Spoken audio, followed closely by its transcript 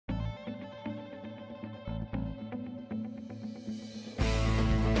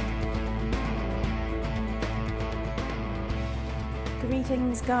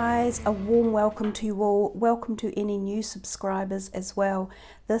Greetings guys, a warm welcome to you all. Welcome to any new subscribers as well.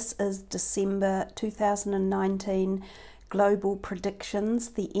 This is December 2019 global predictions,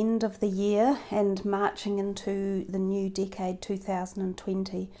 the end of the year and marching into the new decade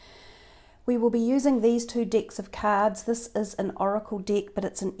 2020. We will be using these two decks of cards. This is an oracle deck, but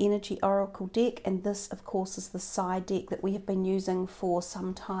it's an energy oracle deck, and this of course is the side deck that we have been using for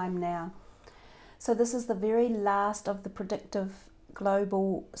some time now. So this is the very last of the predictive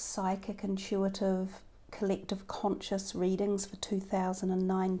global psychic intuitive collective conscious readings for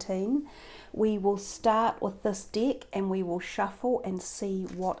 2019. We will start with this deck and we will shuffle and see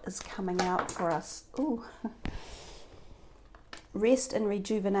what is coming out for us. Ooh. Rest and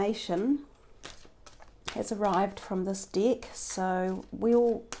rejuvenation has arrived from this deck, so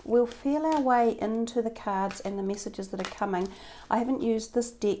we'll feel our way into the cards and the messages that are coming. I haven't used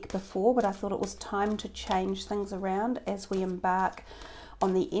this deck before, but I thought it was time to change things around as we embark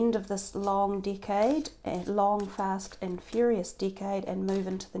on the end of this long decade, a long, fast and furious decade, and move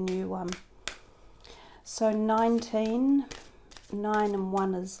into the new one. So 19, 9 and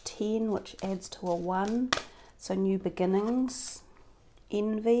 1 is 10, which adds to a 1, so new beginnings.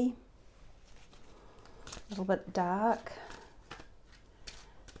 Envy, a little bit dark,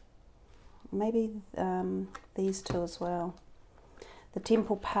 maybe these two as well. The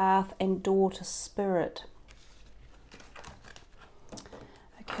temple path and door to spirit.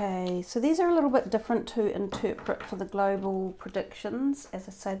 Okay, so these are a little bit different to interpret for the global predictions. As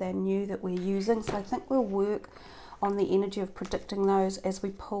I say, they're new that we're using, so I think we'll work on the energy of predicting those as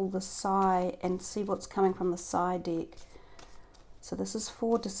we pull the side and see what's coming from the side deck. So this is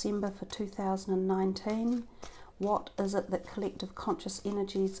for December for 2019. What is it that collective conscious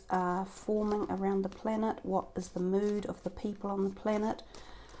energies are forming around the planet? What is the mood of the people on the planet?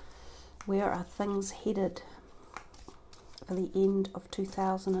 Where are things headed for the end of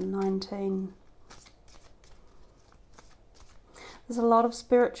 2019? There's a lot of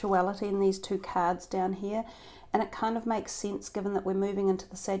spirituality in these two cards down here, and it kind of makes sense given that we're moving into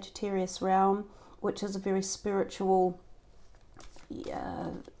the Sagittarius realm, which is a very spiritual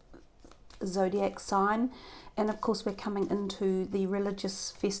zodiac sign, and of course we're coming into the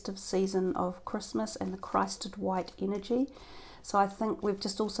religious festive season of Christmas and the Christed white energy. So I think we've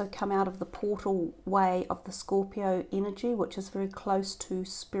just also come out of the portal way of the Scorpio energy, which is very close to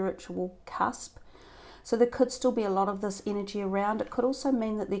spiritual cusp. So there could still be a lot of this energy around. It could also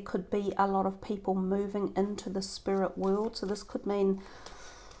mean that there could be a lot of people moving into the spirit world. So this could mean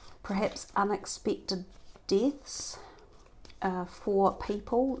perhaps unexpected deaths for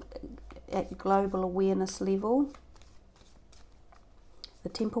people at global awareness level. The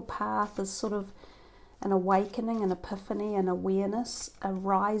temple path is sort of an awakening, an epiphany, an awareness, a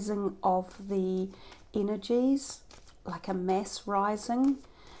rising of the energies, like a mass rising.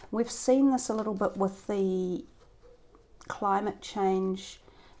 We've seen this a little bit with the climate change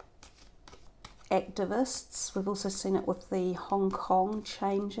activists. We've also seen it with the Hong Kong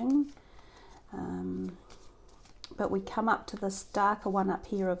changing. But we come up to this darker one up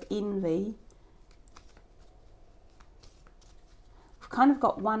here of envy. We've kind of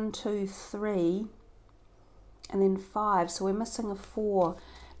got 1, 2, 3 and then 5, so we're missing a 4.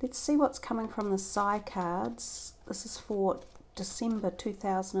 Let's see what's coming from the side cards. This is for December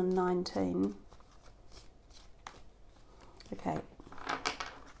 2019. Okay.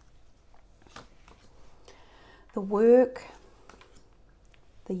 The work,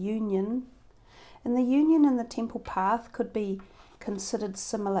 the union. And the union and the temple path could be considered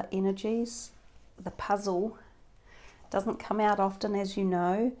similar energies. The puzzle doesn't come out often, as you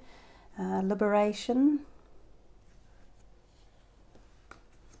know. Liberation.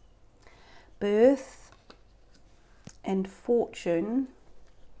 Birth and fortune,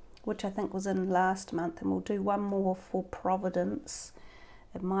 which I think was in last month, and we'll do one more for providence.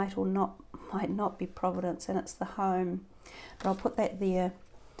 It might not be providence, and it's the home, but I'll put that there.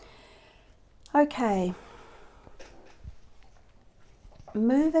 Okay,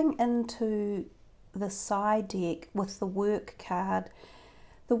 moving into the side deck with the work card.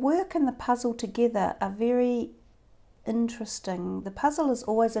 The work and the puzzle together are very interesting. The puzzle is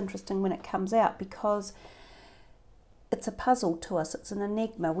always interesting when it comes out because it's a puzzle to us, it's an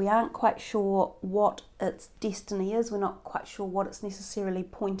enigma. We aren't quite sure what its destiny is, we're not quite sure what it's necessarily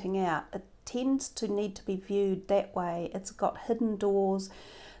pointing out. It tends to need to be viewed that way. It's got hidden doors.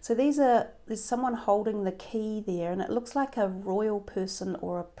 So there's someone holding the key there, and it looks like a royal person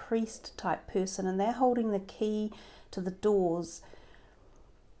or a priest type person, and they're holding the key to the doors.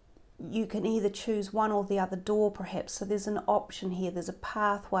 You can either choose one or the other door perhaps, so there's an option here, there's a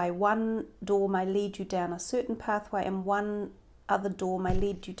pathway. One door may lead you down a certain pathway and one other door may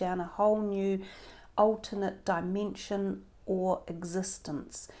lead you down a whole new alternate dimension or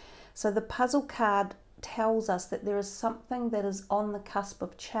existence. So the puzzle card tells us that there is something that is on the cusp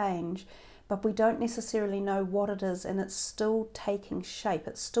of change, but we don't necessarily know what it is, and it's still taking shape.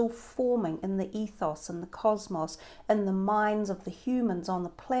 It's still forming in the ethos and the cosmos, in the minds of the humans on the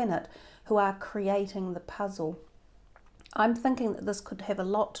planet who are creating the puzzle. I'm thinking that this could have a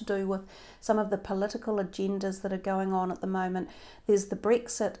lot to do with some of the political agendas that are going on at the moment. There's the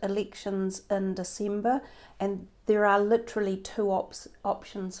Brexit elections in December, and there are literally two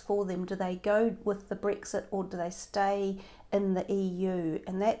options for them. Do they go with the Brexit or do they stay in the EU?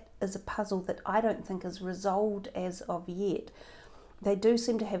 And that is a puzzle that I don't think is resolved as of yet. They do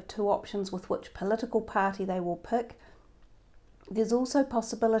seem to have two options with which political party they will pick. There's also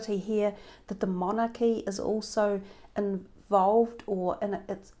possibility here that the monarchy is also involved, or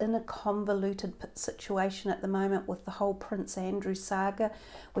it's in a convoluted situation at the moment with the whole Prince Andrew saga.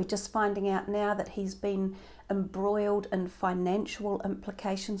 We're just finding out now that he's been embroiled in financial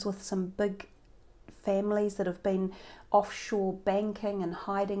implications with some big families that have been offshore banking and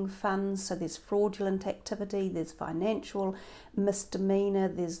hiding funds. So there's fraudulent activity, there's financial misdemeanor,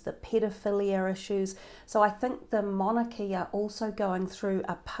 there's the pedophilia issues. So I think the monarchy are also going through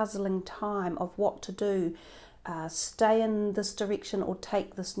a puzzling time of what to do, stay in this direction or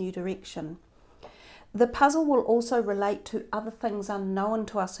take this new direction. The puzzle will also relate to other things unknown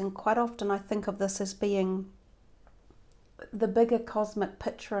to us, and quite often I think of this as being the bigger cosmic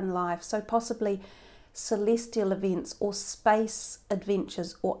picture in life. So possibly celestial events or space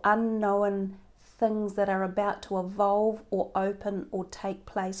adventures or unknown things that are about to evolve or open or take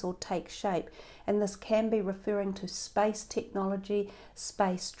place or take shape. And this can be referring to space technology,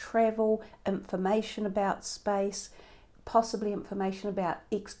 space travel, information about space, possibly information about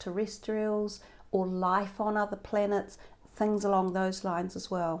extraterrestrials or life on other planets, things along those lines as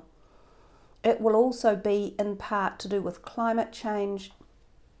well. It will also be in part to do with climate change.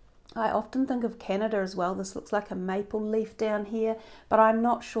 I often think of Canada as well. This looks like a maple leaf down here, but I'm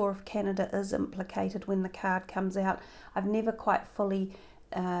not sure if Canada is implicated when the card comes out. I've never quite fully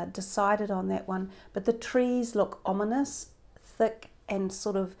decided on that one, but the trees look ominous, thick, and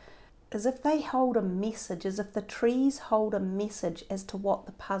sort of as if they hold a message, as if the trees hold a message as to what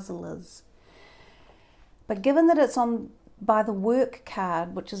the puzzle is. But given that it's on by the work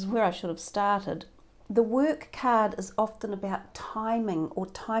card, which is where I should have started, the work card is often about timing or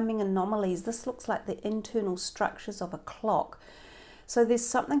timing anomalies. This looks like the internal structures of a clock. So there's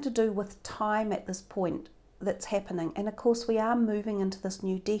something to do with time at this point that's happening. And of course we are moving into this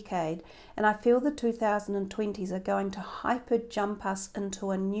new decade, and I feel the 2020s are going to hyper jump us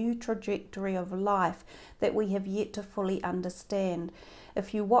into a new trajectory of life that we have yet to fully understand.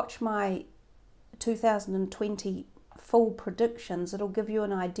 If you watch my 2020 full predictions, it'll give you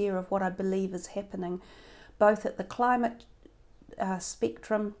an idea of what I believe is happening, both at the climate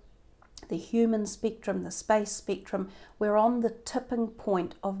spectrum, the human spectrum, the space spectrum. We're on the tipping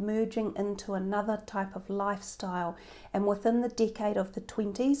point of merging into another type of lifestyle, and within the decade of the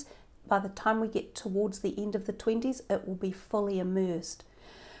 20s, by the time we get towards the end of the 20s, it will be fully immersed.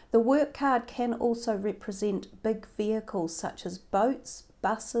 The work card can also represent big vehicles such as boats,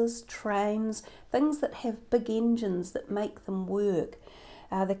 buses, trains, things that have big engines that make them work.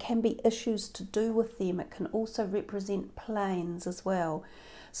 There can be issues to do with them. It can also represent planes as well.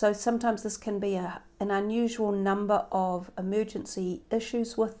 So sometimes this can be an unusual number of emergency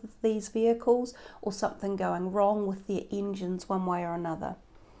issues with these vehicles, or something going wrong with their engines one way or another.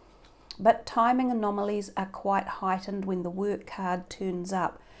 But timing anomalies are quite heightened when the work card turns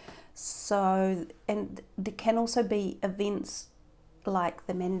up. So, and there can also be events like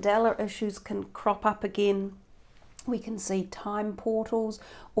the Mandela issues can crop up again. We can see time portals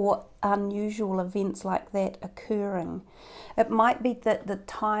or unusual events like that occurring. It might be that the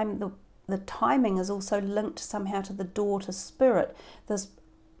timing is also linked somehow to the door to spirit, this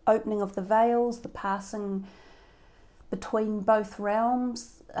opening of the veils, the passing between both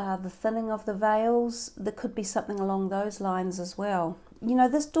realms, the thinning of the veils. There could be something along those lines as well. You know,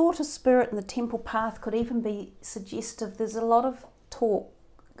 this door to spirit and the temple path could even be suggestive. There's a lot of talk,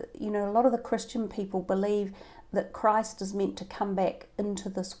 you know, a lot of the Christian people believe that Christ is meant to come back into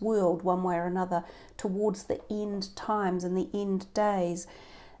this world one way or another towards the end times and the end days.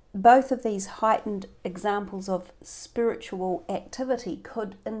 Both of these heightened examples of spiritual activity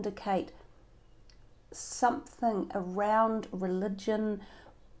could indicate something around religion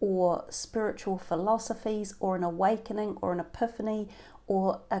or spiritual philosophies, or an awakening or an epiphany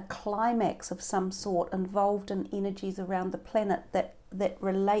or a climax of some sort involved in energies around the planet that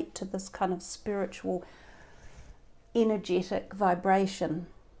relate to this kind of spiritual energetic vibration.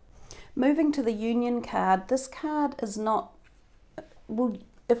 Moving to the Union card, this card is not, well,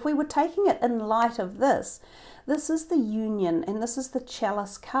 if we were taking it in light of this is the Union, and this is the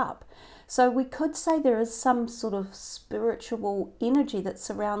Chalice Cup. So we could say there is some sort of spiritual energy that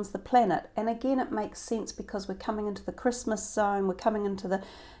surrounds the planet. And again, it makes sense because we're coming into the Christmas zone, we're coming into the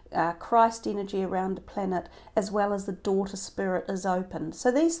Christ energy around the planet, as well as the daughter spirit is open.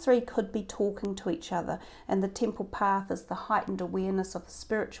 So these three could be talking to each other, and the temple path is the heightened awareness of the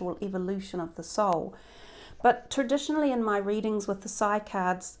spiritual evolution of the soul. But traditionally in my readings with the Psi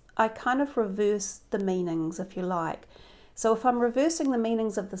cards, I kind of reverse the meanings, if you like. So if I'm reversing the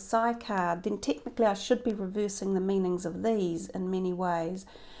meanings of the Psi card, then technically I should be reversing the meanings of these in many ways,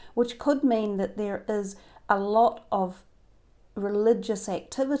 which could mean that there is a lot of religious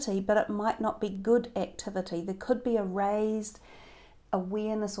activity, but it might not be good activity. There could be a raised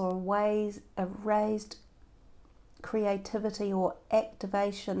awareness or a raised creativity or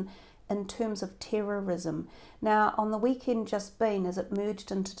activation in terms of terrorism. Now, on the weekend just been, as it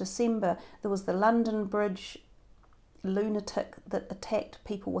merged into December, there was the London Bridge lunatic that attacked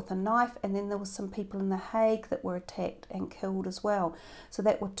people with a knife, and then there was some people in The Hague that were attacked and killed as well. So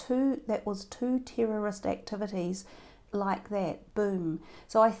that was two terrorist activities like that, boom.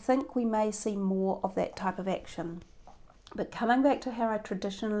 So I think we may see more of that type of action. But coming back to how I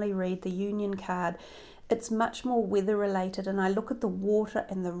traditionally read the Union card, it's much more weather related, and I look at the water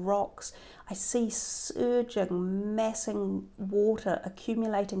and the rocks. I see surging, massing water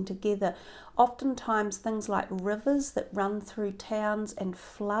accumulating together. Oftentimes things like rivers that run through towns and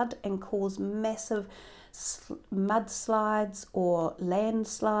flood and cause massive mudslides or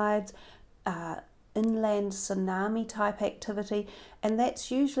landslides, inland tsunami type activity, and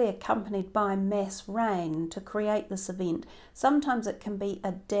that's usually accompanied by mass rain to create this event. Sometimes it can be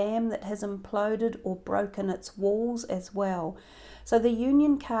a dam that has imploded or broken its walls as well. So the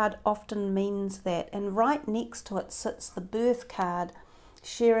Union card often means that, and right next to it sits the Birth card,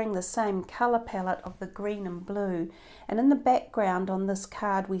 sharing the same colour palette of the green and blue. And in the background on this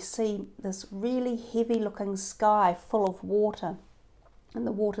card we see this really heavy looking sky full of water, and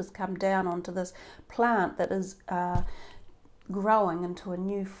the water's come down onto this plant that is growing into a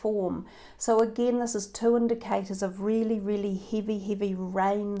new form. So again, this is two indicators of really heavy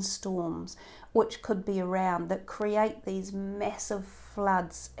rainstorms which could be around, that create these massive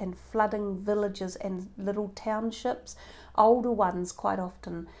floods and flooding villages and little townships, older ones quite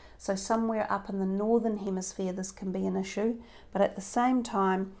often. So somewhere up in the northern hemisphere this can be an issue, but at the same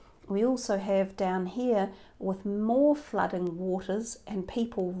time we also have down here with more flooding waters and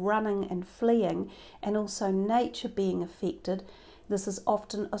people running and fleeing, and also nature being affected. This is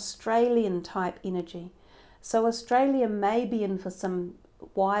often Australian type energy. So Australia may be in for some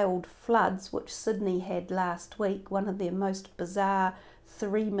wild floods, which Sydney had last week, one of their most bizarre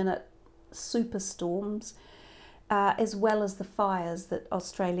 3-minute superstorms, as well as the fires that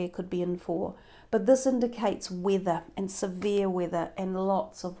Australia could be in for. But this indicates weather, and severe weather, and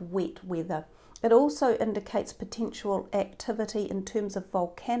lots of wet weather. It also indicates potential activity in terms of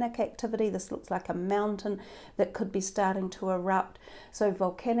volcanic activity. This looks like a mountain that could be starting to erupt. So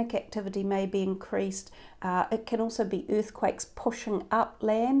volcanic activity may be increased. It can also be earthquakes pushing up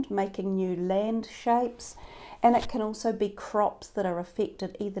land, making new land shapes. And it can also be crops that are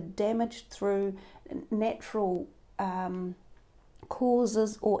affected, either damaged through natural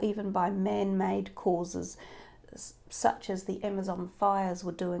causes or even by man-made causes, such as the Amazon fires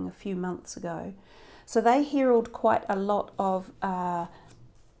were doing a few months ago. So they herald quite a lot of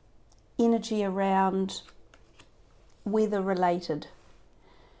energy around weather related.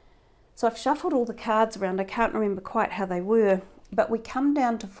 So I've shuffled all the cards around. I can't remember quite how they were, but we come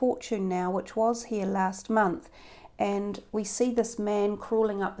down to Fortune now, which was here last month, and we see this man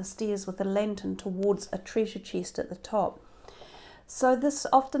crawling up the stairs with a lantern towards a treasure chest at the top. So this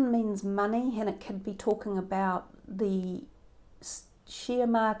often means money, and it could be talking about the share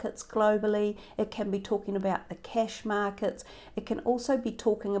markets globally. It can be talking about the cash markets. It can also be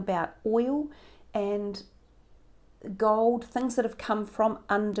talking about oil and gold, things that have come from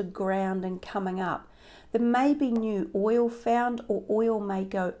underground and coming up. There may be new oil found, or oil may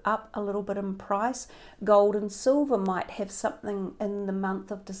go up a little bit in price. Gold and silver might have something in the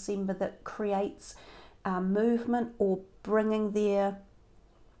month of December that creates movement, or bringing their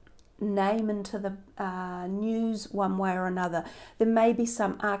name into the news one way or another. There may be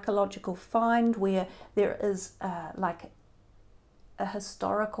some archaeological find where there is like a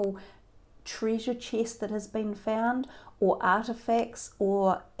historical treasure chest that has been found, or artifacts,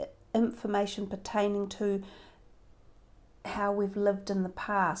 or information pertaining to how we've lived in the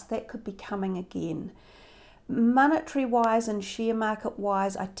past. That could be coming again. Monetary wise and share market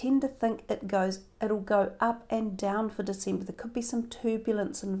wise, I tend to think it'll go up and down for December. There could be some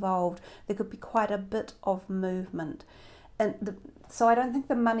turbulence involved. There could be quite a bit of movement. So I don't think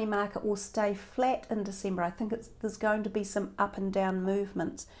the money market will stay flat in December. I think there's going to be some up and down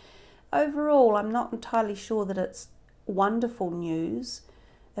movements. Overall, I'm not entirely sure that it's wonderful news.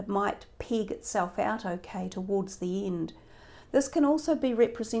 It might peg itself out okay towards the end. This can also be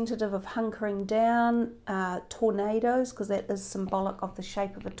representative of hunkering down, tornadoes, because that is symbolic of the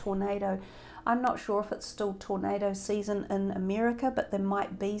shape of a tornado. I'm not sure if it's still tornado season in America, but there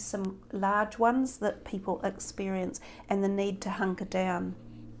might be some large ones that people experience and the need to hunker down.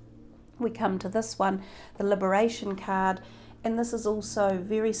 We come to this one, the Liberation card, and this is also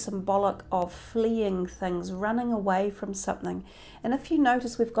very symbolic of fleeing things, running away from something. And if you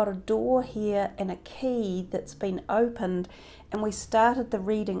notice, we've got a door here and a key that's been opened, and we started the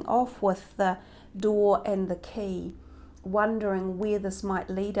reading off with the door and the key, wondering where this might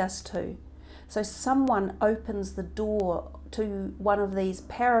lead us to. So someone opens the door to one of these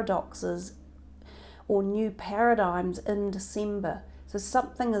paradoxes or new paradigms in December. So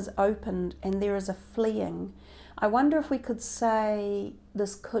something is opened and there is a fleeing. I wonder if we could say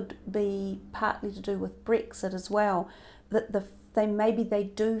this could be partly to do with Brexit as well, that maybe they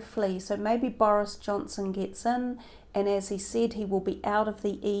do flee. So maybe Boris Johnson gets in, and as he said, he will be out of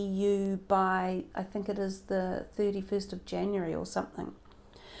the EU by, I think it is the 31st of January or something.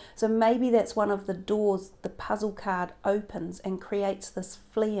 So maybe that's one of the doors the puzzle card opens and creates this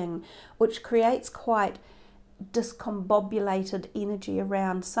fleeing, which creates quite discombobulated energy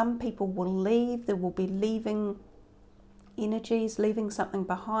around. Some people will leave, there will be leaving energies, leaving something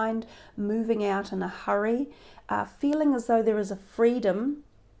behind, moving out in a hurry, feeling as though there is a freedom,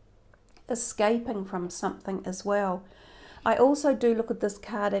 escaping from something as well. I also do look at this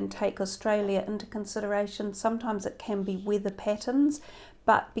card and take Australia into consideration. Sometimes it can be weather patterns,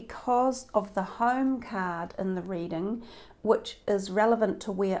 but because of the home card in the reading, which is relevant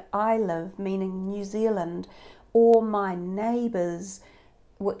to where I live, meaning New Zealand, or my neighbours,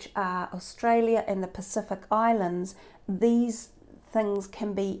 which are Australia and the Pacific Islands, these things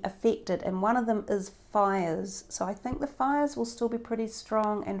can be affected, and one of them is fires. So I think the fires will still be pretty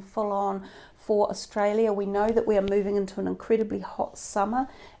strong and full on for Australia. We know that we are moving into an incredibly hot summer,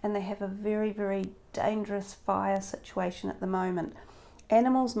 and they have a very, very dangerous fire situation at the moment.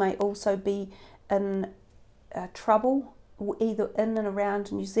 Animals may also be in trouble, either in and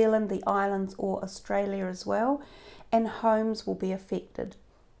around New Zealand, the islands, or Australia as well, and homes will be affected.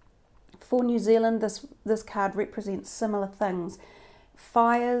 For New Zealand, this card represents similar things.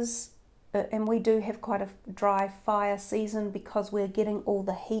 Fires, and we do have quite a dry fire season because we're getting all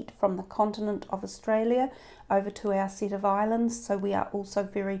the heat from the continent of Australia over to our set of islands, so we are also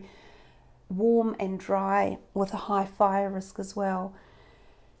very warm and dry with a high fire risk as well.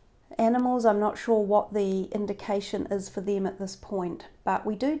 Animals, I'm not sure what the indication is for them at this point, but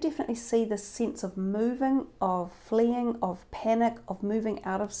we do definitely see this sense of moving, of fleeing, of panic, of moving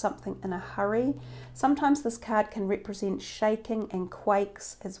out of something in a hurry. Sometimes this card can represent shaking and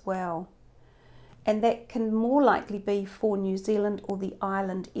quakes as well, and that can more likely be for New Zealand or the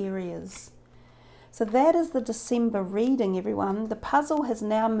island areas. So that is the December reading, everyone. The puzzle has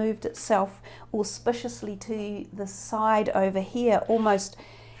now moved itself auspiciously to the side over here, almost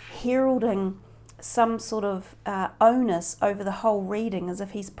heralding some sort of onus over the whole reading, as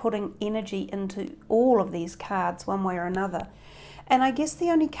if he's putting energy into all of these cards one way or another. And I guess the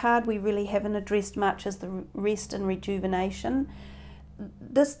only card we really haven't addressed much is the rest and rejuvenation.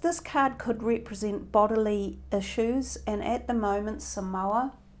 This card could represent bodily issues, and at the moment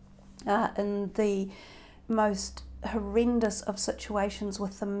Samoa, in the most horrendous of situations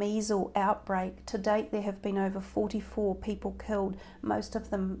with the measles outbreak. To date there have been over 44 people killed, most of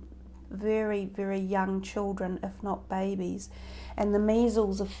them very, very young children, if not babies. And the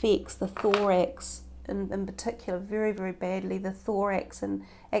measles affects the thorax in particular very, very badly, the thorax, and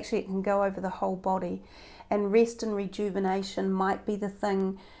actually it can go over the whole body. And rest and rejuvenation might be the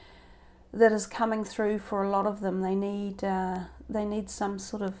thing that is coming through for a lot of them. They need some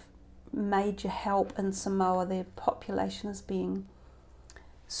sort of major help in Samoa. Their population is being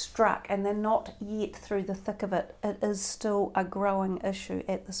struck and they're not yet through the thick of it. It is still a growing issue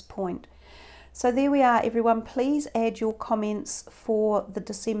at this point. So there we are, everyone. Please add your comments for the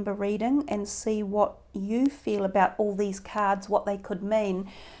December reading and see what you feel about all these cards, what they could mean.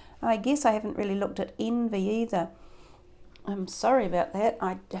 I guess I haven't really looked at envy either. I'm sorry about that.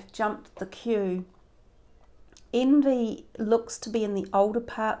 I have jumped the queue. Envy looks to be in the older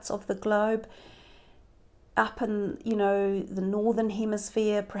parts of the globe. up in, you know, the northern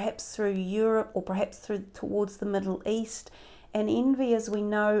hemisphere, perhaps through Europe or perhaps through towards the Middle East. And envy, as we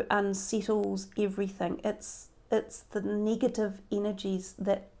know, unsettles everything. It's the negative energies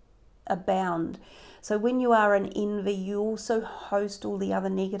that abound. So when you are in envy, you also host all the other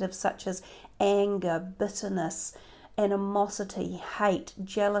negatives such as anger, bitterness, animosity, hate,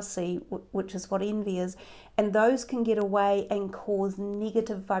 jealousy, which is what envy is, and those can get away and cause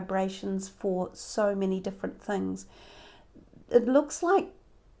negative vibrations for so many different things. It looks like,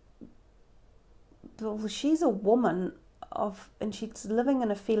 well, she's a woman and she's living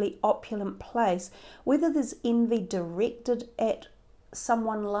in a fairly opulent place. Whether there's envy directed at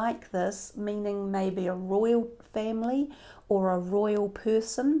someone like this, meaning maybe a royal family or a royal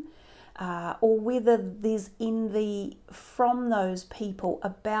person, or whether there's envy from those people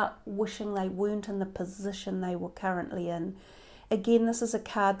about wishing they weren't in the position they were currently in. Again, this is a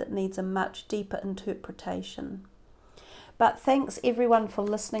card that needs a much deeper interpretation. But thanks everyone for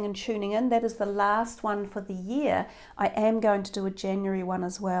listening and tuning in. That is the last one for the year. I am going to do a January one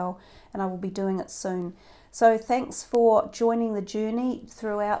as well, and I will be doing it soon. So thanks for joining the journey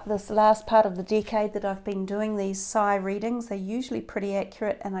throughout this last part of the decade that I've been doing these psi readings. They're usually pretty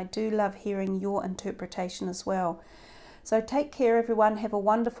accurate, and I do love hearing your interpretation as well. So take care everyone, have a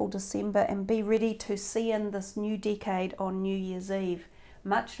wonderful December, and be ready to see in this new decade on New Year's Eve.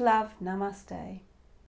 Much love, namaste.